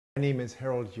My name is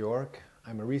Harold York.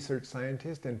 I'm a research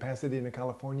scientist in Pasadena,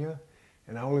 California,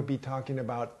 and I will be talking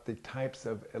about the types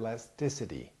of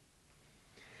elasticity.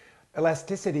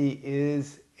 Elasticity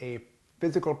is a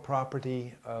physical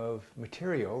property of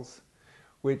materials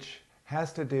which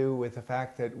has to do with the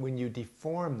fact that when you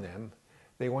deform them,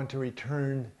 they want to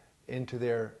return into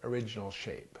their original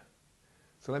shape.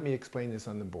 So let me explain this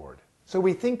on the board. So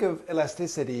we think of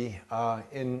elasticity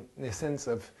in the sense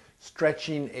of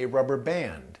stretching a rubber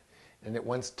band, and it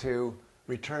wants to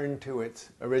return to its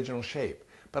original shape.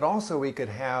 But also we could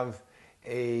have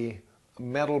a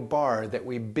metal bar that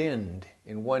we bend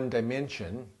in one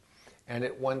dimension, and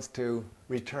it wants to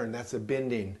return. That's a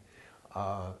bending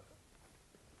a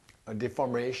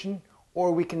deformation.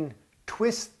 Or we can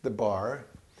twist the bar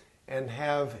and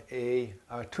have a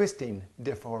twisting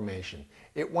deformation.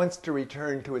 It wants to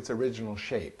return to its original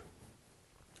shape.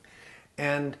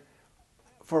 And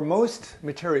for most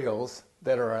materials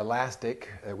that are elastic,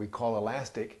 that we call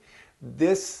elastic,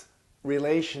 this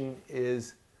relation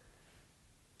is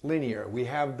linear. We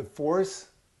have the force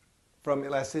from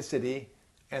elasticity,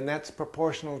 and that's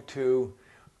proportional to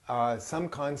some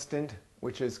constant,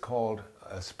 which is called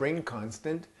a spring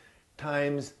constant,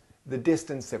 times the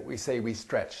distance that we say we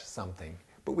stretch something.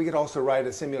 But we could also write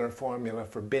a similar formula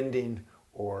for bending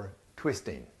or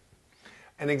twisting.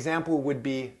 An example would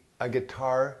be a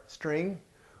guitar string.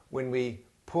 When we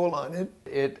pull on it,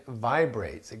 it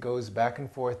vibrates. It goes back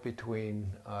and forth between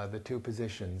the two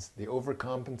positions, the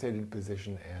overcompensated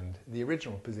position and the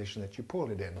original position that you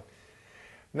pulled it in.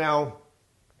 Now,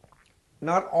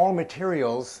 not all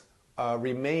materials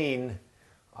remain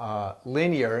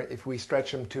linear if we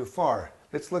stretch them too far.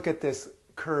 Let's look at this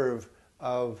curve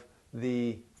of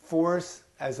the force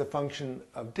as a function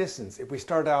of distance. If we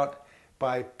start out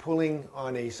by pulling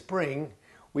on a spring,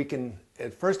 we can,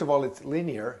 first of all, it's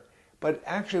linear, but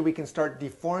actually we can start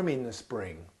deforming the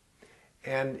spring,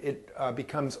 and it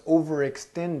becomes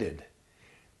overextended.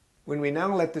 When we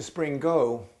now let the spring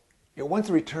go, it wants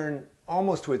to return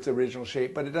almost to its original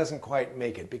shape, but it doesn't quite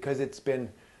make it because it's been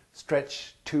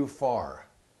stretched too far.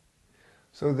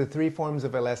 So the three forms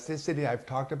of elasticity I've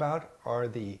talked about are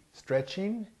the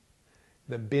stretching,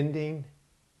 the bending,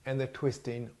 and the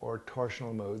twisting or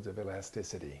torsional modes of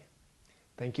elasticity.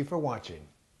 Thank you for watching.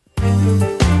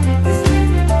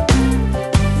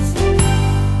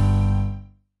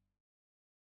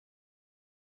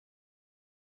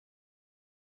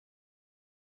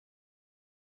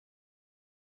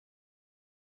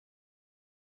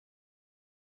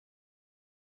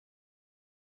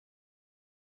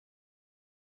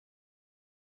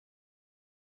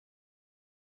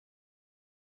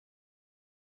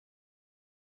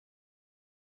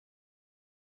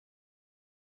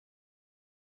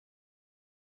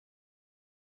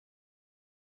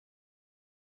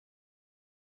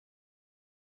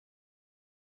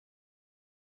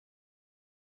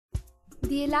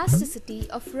 The elasticity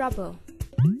of rubber.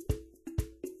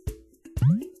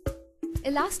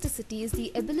 Elasticity is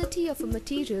the ability of a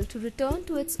material to return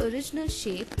to its original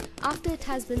shape after it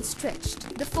has been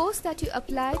stretched. The force that you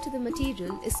apply to the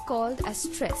material is called as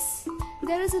stress.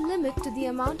 There is a limit to the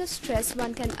amount of stress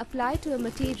one can apply to a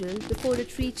material before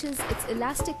it reaches its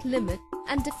elastic limit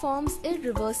and deforms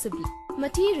irreversibly.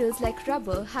 Materials like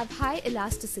rubber have high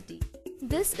elasticity.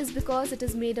 This is because it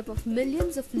is made up of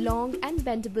millions of long and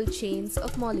bendable chains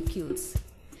of molecules.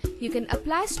 You can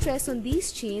apply stress on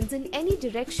these chains in any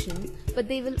direction, but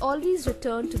they will always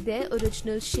return to their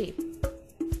original shape.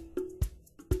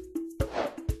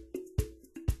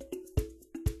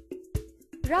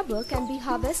 Rubber can be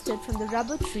harvested from the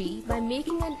rubber tree by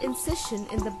making an incision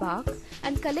in the bark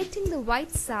and collecting the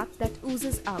white sap that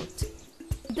oozes out.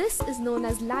 This is known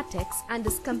as latex and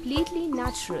is completely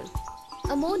natural.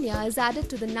 Ammonia is added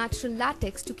to the natural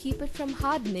latex to keep it from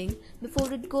hardening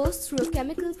before it goes through a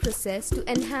chemical process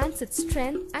to enhance its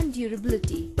strength and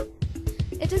durability.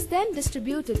 It is then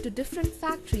distributed to different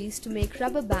factories to make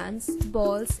rubber bands,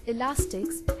 balls,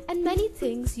 elastics, and many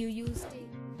things you use daily.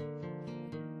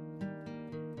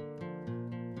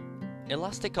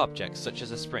 Elastic objects such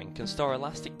as a spring can store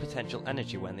elastic potential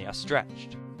energy when they are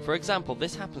stretched. For example,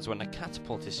 this happens when a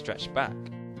catapult is stretched back.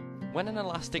 When an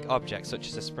elastic object such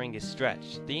as a spring is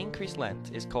stretched, the increased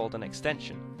length is called an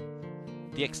extension.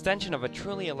 The extension of a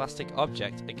truly elastic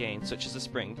object, again such as a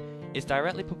spring, is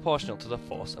directly proportional to the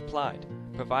force applied,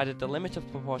 provided the limit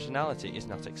of proportionality is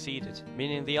not exceeded,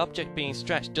 meaning the object being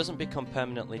stretched doesn't become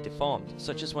permanently deformed,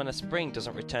 such as when a spring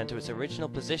doesn't return to its original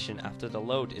position after the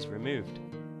load is removed.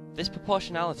 This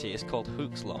proportionality is called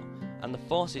Hooke's law, and the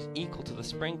force is equal to the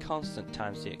spring constant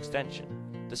times the extension.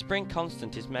 The spring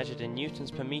constant is measured in newtons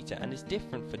per meter and is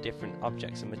different for different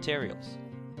objects and materials.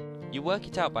 You work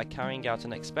it out by carrying out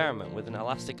an experiment with an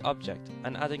elastic object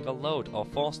and adding a load or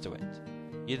force to it.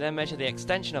 You then measure the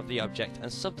extension of the object and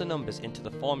sub the numbers into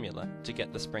the formula to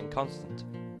get the spring constant.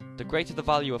 The greater the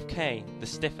value of K, the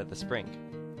stiffer the spring.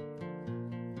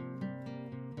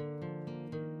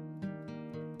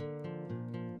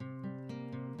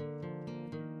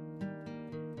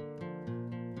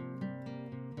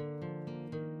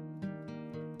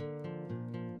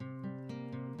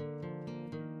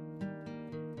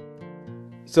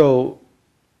 So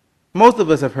most of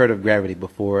us have heard of gravity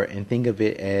before and think of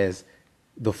it as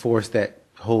the force that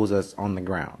holds us on the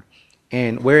ground.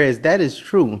 And whereas that is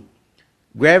true,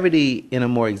 gravity in a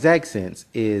more exact sense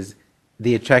is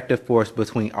the attractive force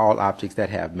between all objects that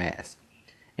have mass.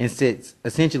 And since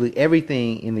essentially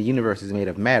everything in the universe is made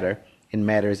of matter, and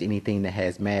matter is anything that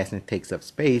has mass and takes up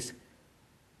space,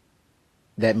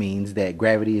 that means that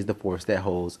gravity is the force that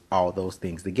holds all those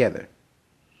things together.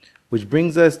 Which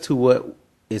brings us to what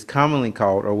is commonly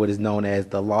called, or what is known as,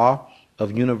 the law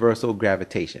of universal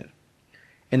gravitation.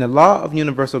 And the law of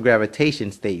universal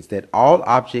gravitation states that all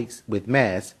objects with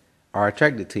mass are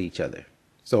attracted to each other.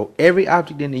 So every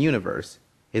object in the universe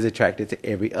is attracted to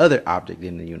every other object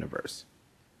in the universe.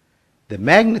 The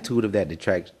magnitude of that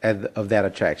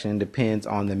attraction depends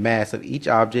on the mass of each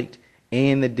object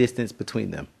and the distance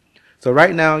between them. So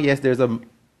right now, yes, there's a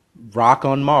rock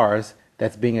on Mars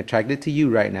that's being attracted to you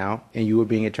right now, and you are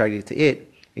being attracted to it,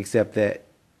 except that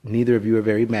neither of you are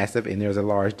very massive and there's a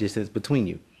large distance between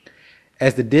you.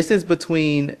 As the distance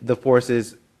between the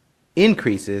forces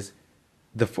increases,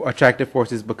 the attractive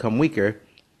forces become weaker,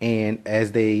 and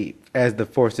as the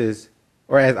forces,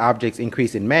 or as objects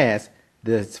increase in mass,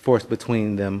 the force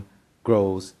between them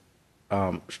grows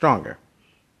stronger.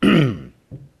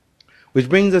 Which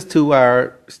brings us to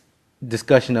our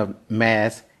discussion of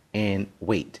mass and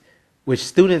weight, which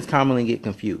students commonly get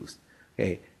confused.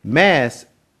 Okay, mass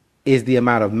is the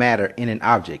amount of matter in an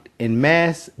object, and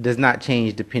mass does not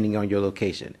change depending on your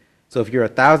location. So if you're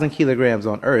 1,000 kilograms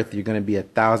on Earth, you're going to be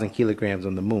 1,000 kilograms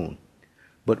on the moon.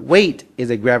 But weight is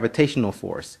a gravitational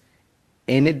force,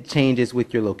 and it changes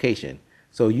with your location.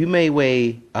 So you may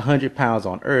weigh 100 pounds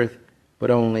on Earth,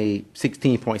 but only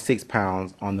 16.6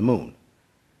 pounds on the moon.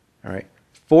 All right.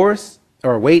 Force,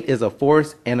 or weight, is a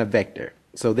force and a vector.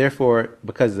 So therefore,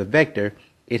 because it's a vector,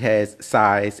 it has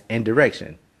size and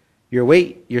direction. Your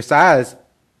weight, your size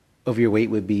of your weight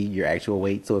would be your actual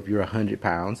weight. So if you're 100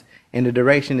 pounds, and the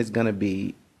direction is going to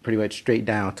be pretty much straight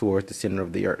down towards the center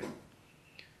of the Earth.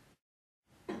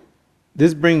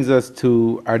 This brings us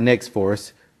to our next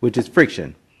force, which is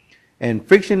friction. And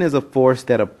friction is a force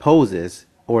that opposes,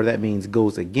 or that means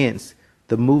goes against,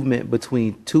 the movement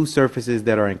between two surfaces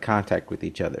that are in contact with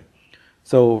each other.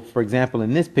 So, for example,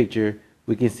 in this picture,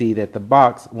 we can see that the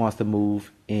box wants to move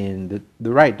in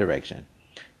the right direction.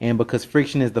 And because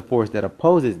friction is the force that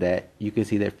opposes that, you can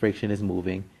see that friction is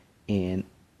moving in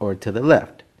or to the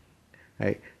left.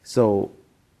 Right? So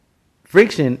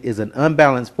friction is an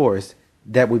unbalanced force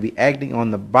that would be acting on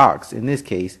the box, in this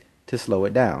case, to slow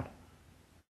it down.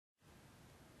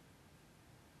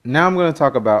 Now I'm going to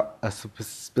talk about a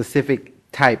specific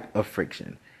type of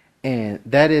friction, and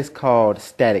that is called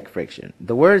static friction.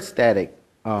 The word static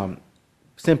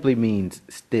simply means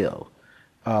still.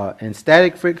 And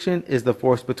static friction is the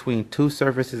force between two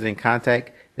surfaces in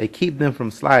contact. They keep them from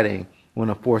sliding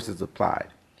when a force is applied.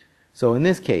 So in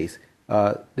this case,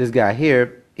 this guy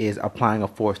here is applying a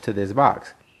force to this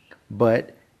box,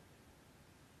 but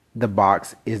the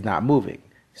box is not moving.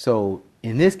 So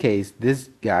in this case,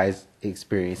 this guy is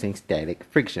experiencing static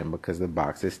friction because the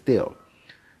box is still.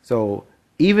 So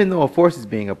even though a force is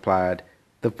being applied,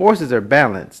 the forces are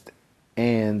balanced,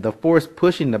 and the force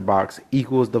pushing the box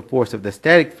equals the force of the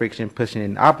static friction pushing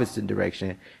in the opposite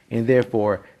direction, and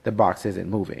therefore the box isn't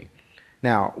moving.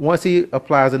 Now, once he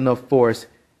applies enough force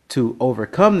to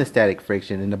overcome the static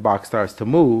friction and the box starts to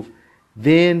move,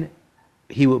 then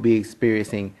he will be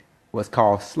experiencing what's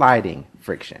called sliding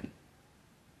friction.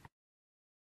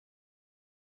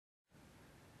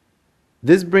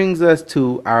 This brings us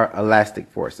to our elastic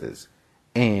forces.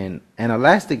 And an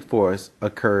elastic force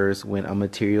occurs when a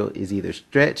material is either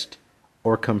stretched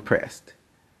or compressed.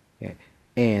 Okay.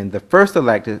 And the first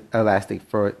elastic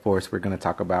force we're going to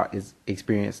talk about is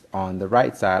experienced on the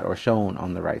right side, or shown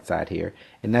on the right side here.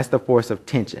 And that's the force of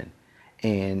tension.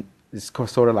 And it's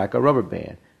sort of like a rubber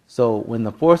band. So when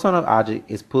the force on an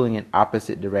object is pulling in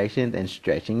opposite directions and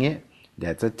stretching it,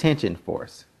 that's a tension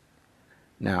force.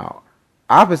 Now,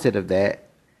 opposite of that,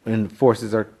 when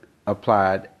forces are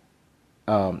applied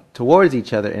towards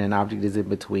each other and an object is in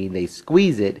between, they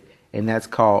squeeze it, and that's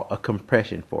called a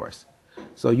compression force.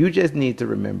 So you just need to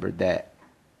remember that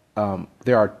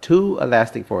there are two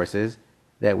elastic forces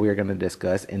that we're going to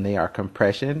discuss, and they are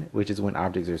compression, which is when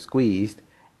objects are squeezed,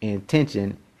 and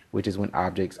tension, which is when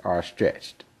objects are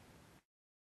stretched.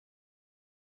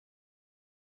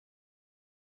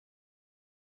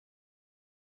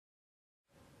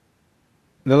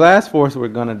 The last force we're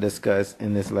going to discuss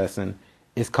in this lesson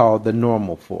is called the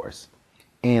normal force.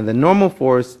 And the normal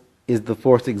force is the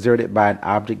force exerted by an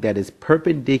object that is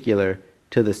perpendicular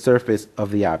to the surface of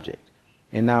the object.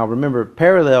 And now remember,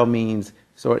 parallel means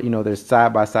they're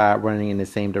side by side running in the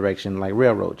same direction like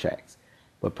railroad tracks.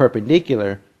 But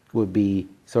perpendicular would be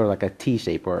sort of like a T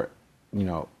shape, or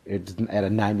it's at a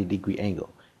 90-degree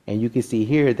angle. And you can see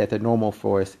here that the normal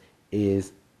force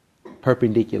is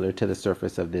perpendicular to the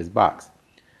surface of this box.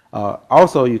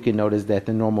 Also, you can notice that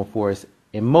the normal force,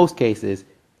 in most cases,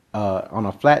 on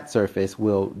a flat surface,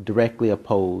 will directly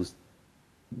oppose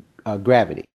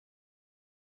gravity.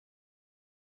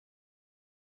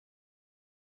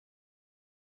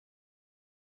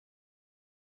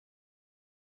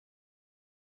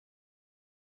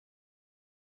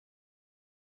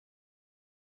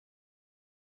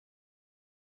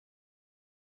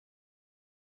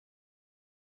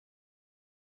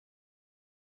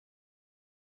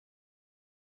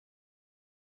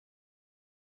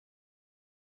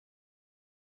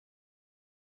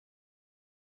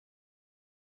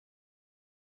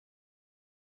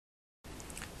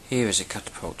 Here is a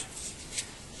catapult.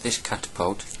 This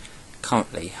catapult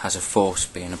currently has a force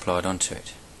being applied onto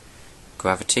it.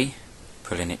 Gravity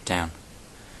pulling it down.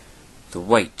 The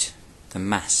weight, the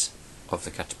mass of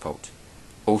the catapult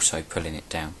also pulling it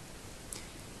down.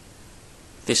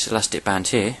 This elastic band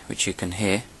here, which you can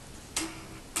hear,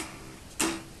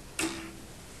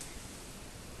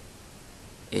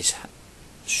 is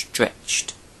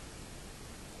stretched.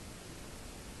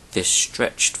 This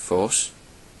stretched force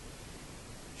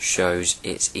shows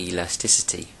its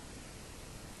elasticity.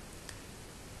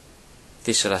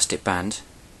 This elastic band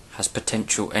has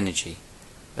potential energy,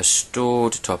 a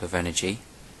stored type of energy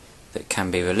that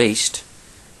can be released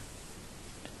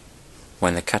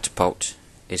when the catapult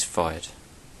is fired,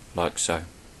 like so.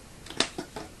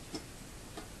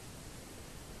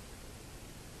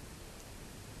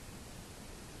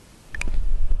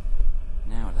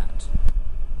 Now that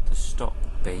the stop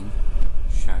beam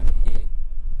shown here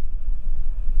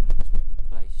has been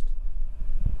replaced,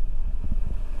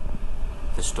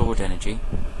 the stored energy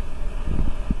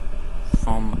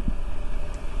from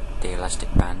the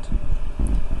elastic band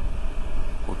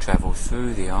will travel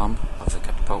through the arm of the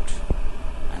catapult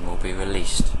and will be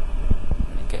released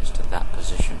when it gets to that